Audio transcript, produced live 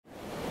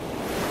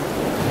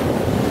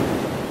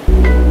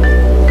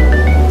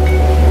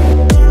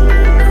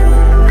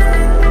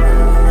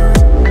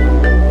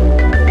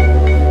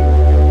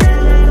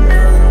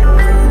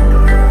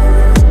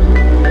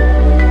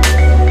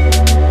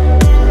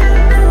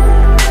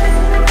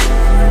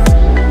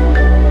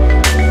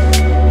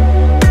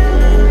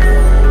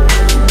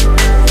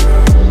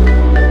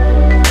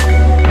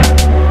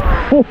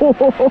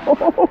Fuck.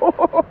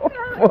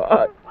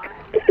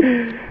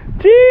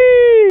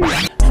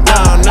 Jeez.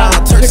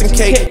 Turks and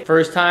Caicos.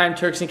 First time,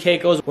 Turks and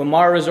Caicos.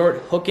 Wymara Resort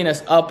hooking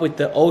us up with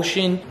the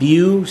ocean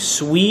view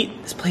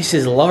suite. This place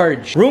is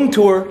large. Room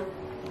tour.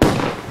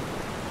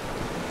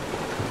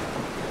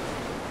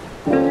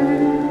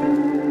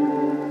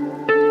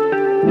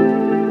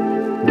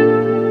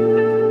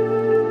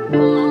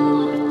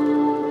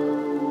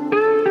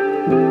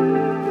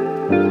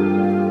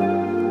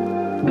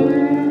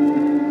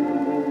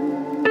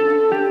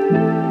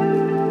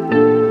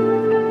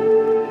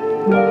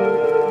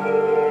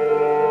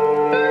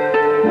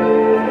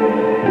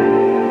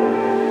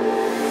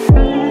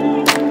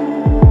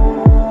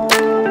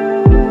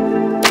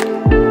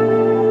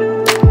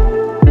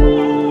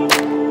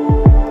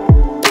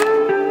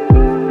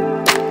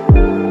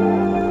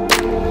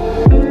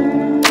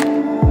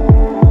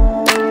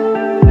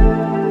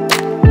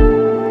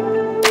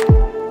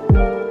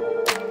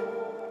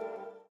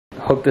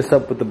 Hook this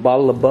up with a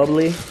bottle of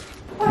bubbly.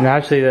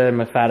 Naturally, I'm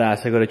a fat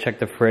ass. I go to check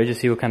the fridge to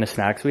see what kind of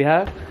snacks we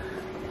have.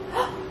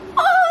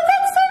 Oh,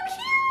 that's so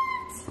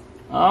cute!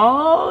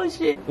 Oh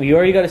shit! You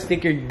already got to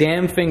stick your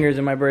damn fingers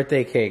in my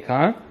birthday cake,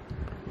 huh?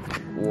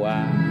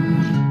 Wow.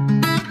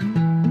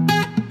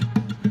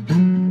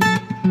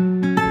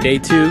 Day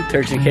 2,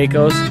 Turks and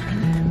Caicos.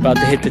 About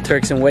to hit the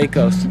Turks and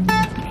Caicos.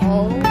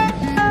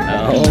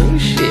 Oh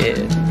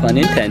shit! Pun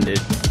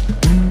intended.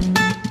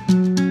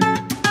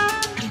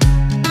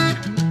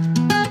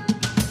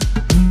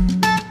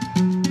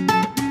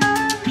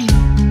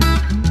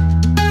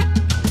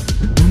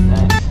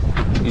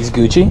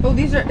 Gucci? Oh,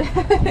 these are...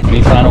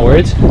 Any final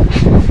words? I'm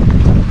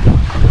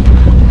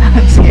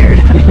scared.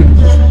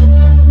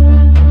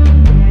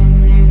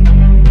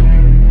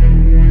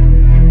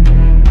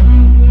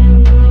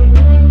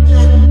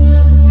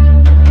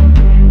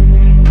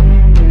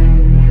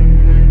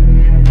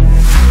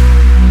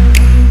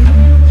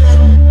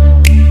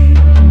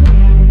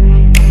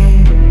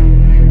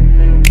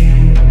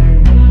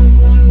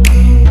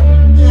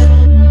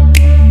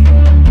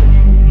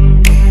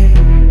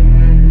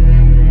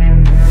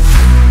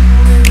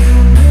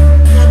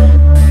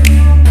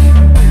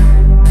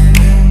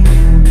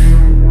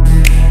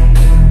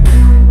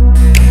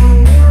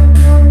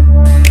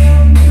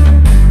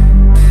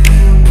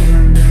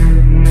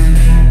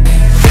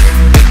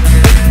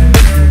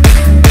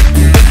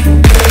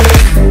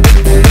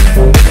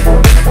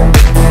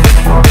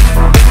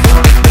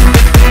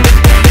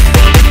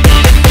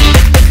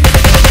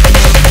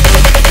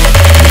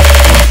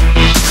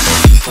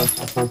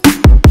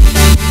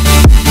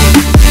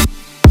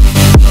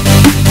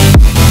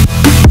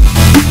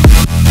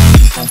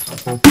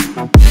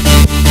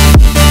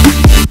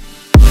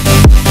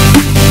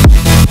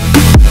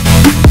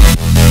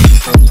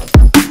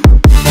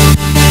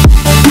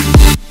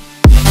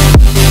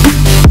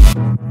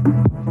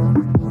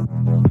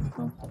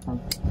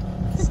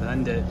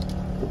 Send it.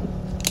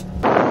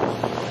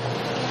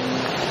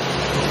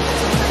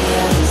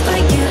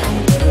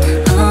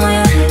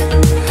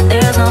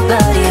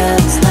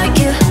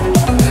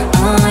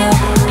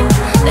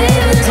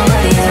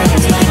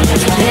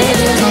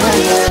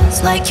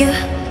 Like you.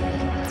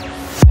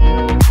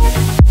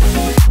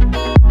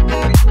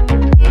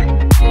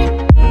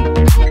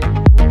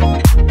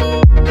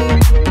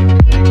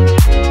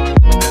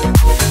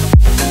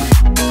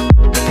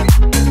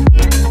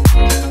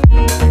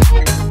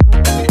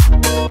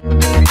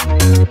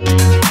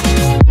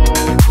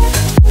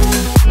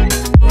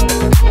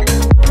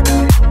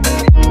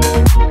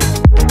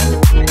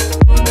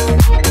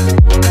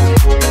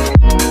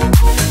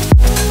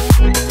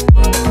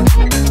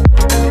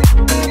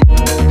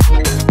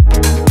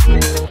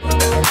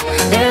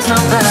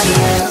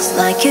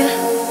 Like you.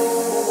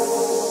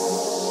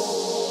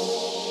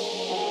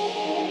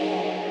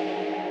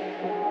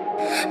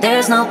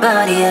 There's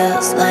nobody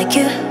else like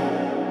you.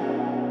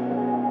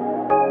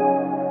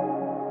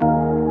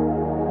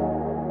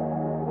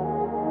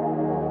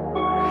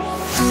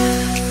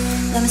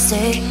 Let me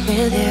stay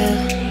with you.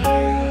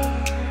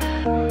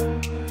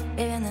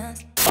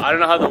 I don't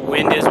know how the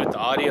wind is with the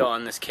audio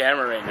on this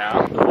camera right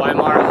now. But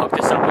Wymara hooked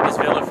us up with this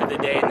villa for the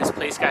day, and this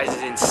place, guys,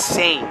 is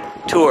insane.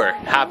 Tour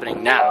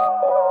happening now.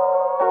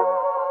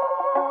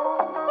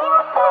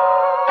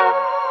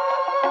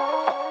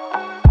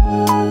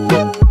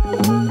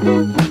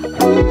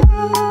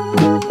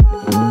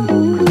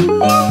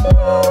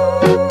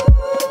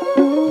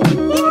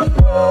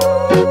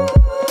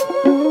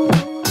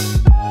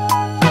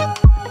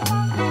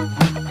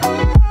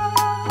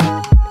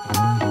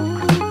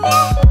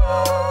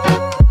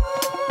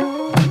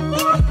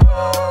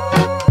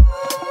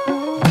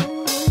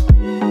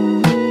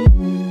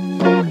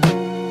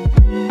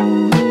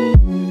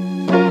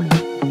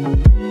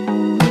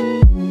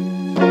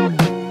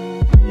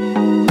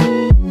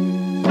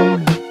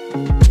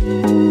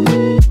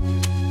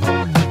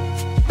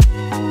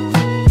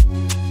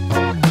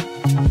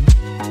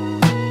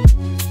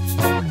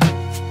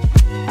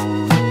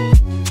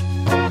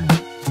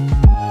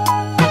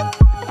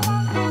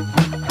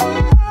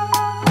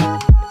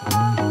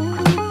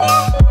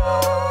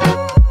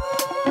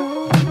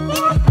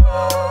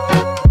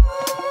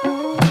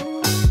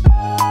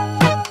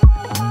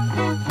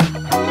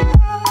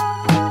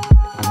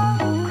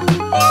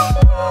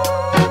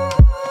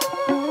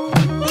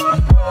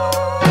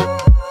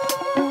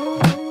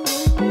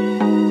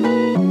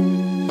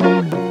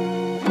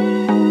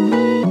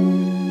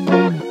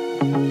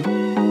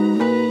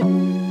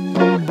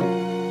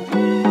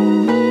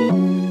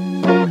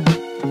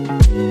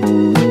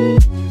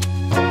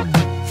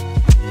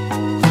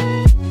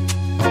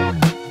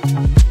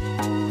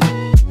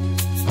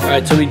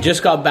 So we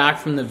just got back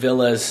from the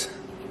villas.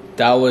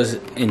 That was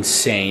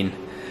insane.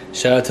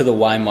 Shout out to the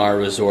Wymara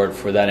Resort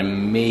for that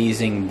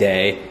amazing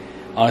day.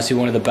 Honestly,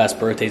 one of the best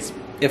birthdays,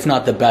 if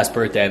not the best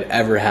birthday I've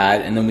ever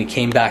had. And then we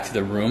came back to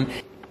the room.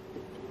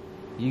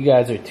 You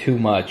guys are too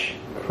much.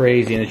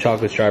 Crazy. And the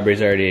chocolate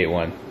strawberries, I already ate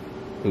one.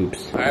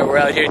 Oops. Alright, we're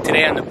out here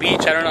today on the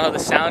beach. I don't know how the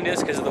sound is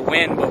because of the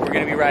wind, but we're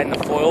going to be riding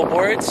the foil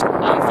boards.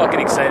 I'm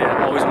fucking excited.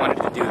 I've always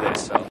wanted to do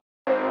this, so.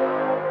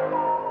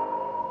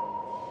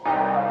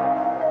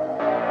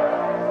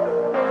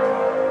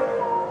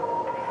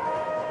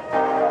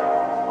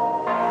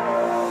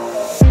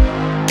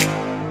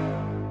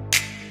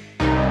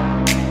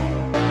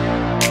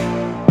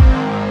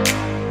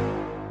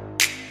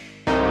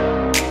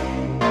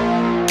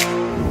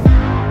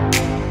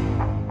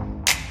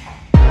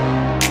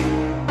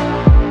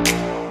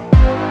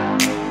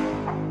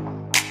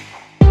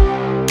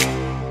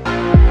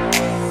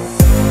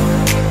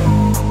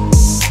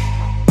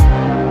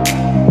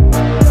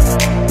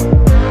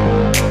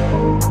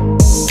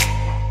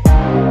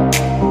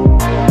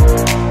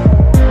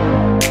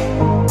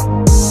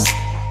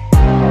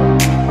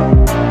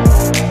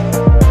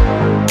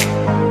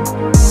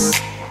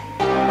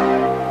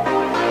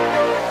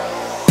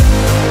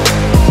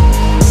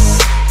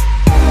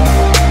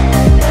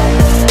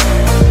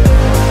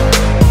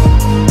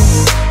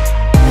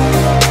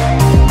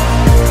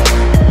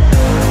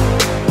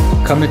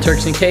 Come to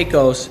Turks and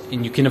Caicos,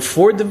 and you can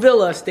afford the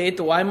villa, stay at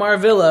the Wymara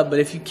Villa, but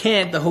if you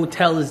can't, the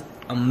hotel is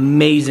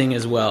amazing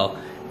as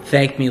well.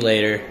 Thank me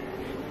later,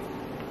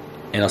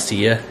 and I'll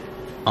see you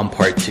on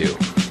part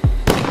 2.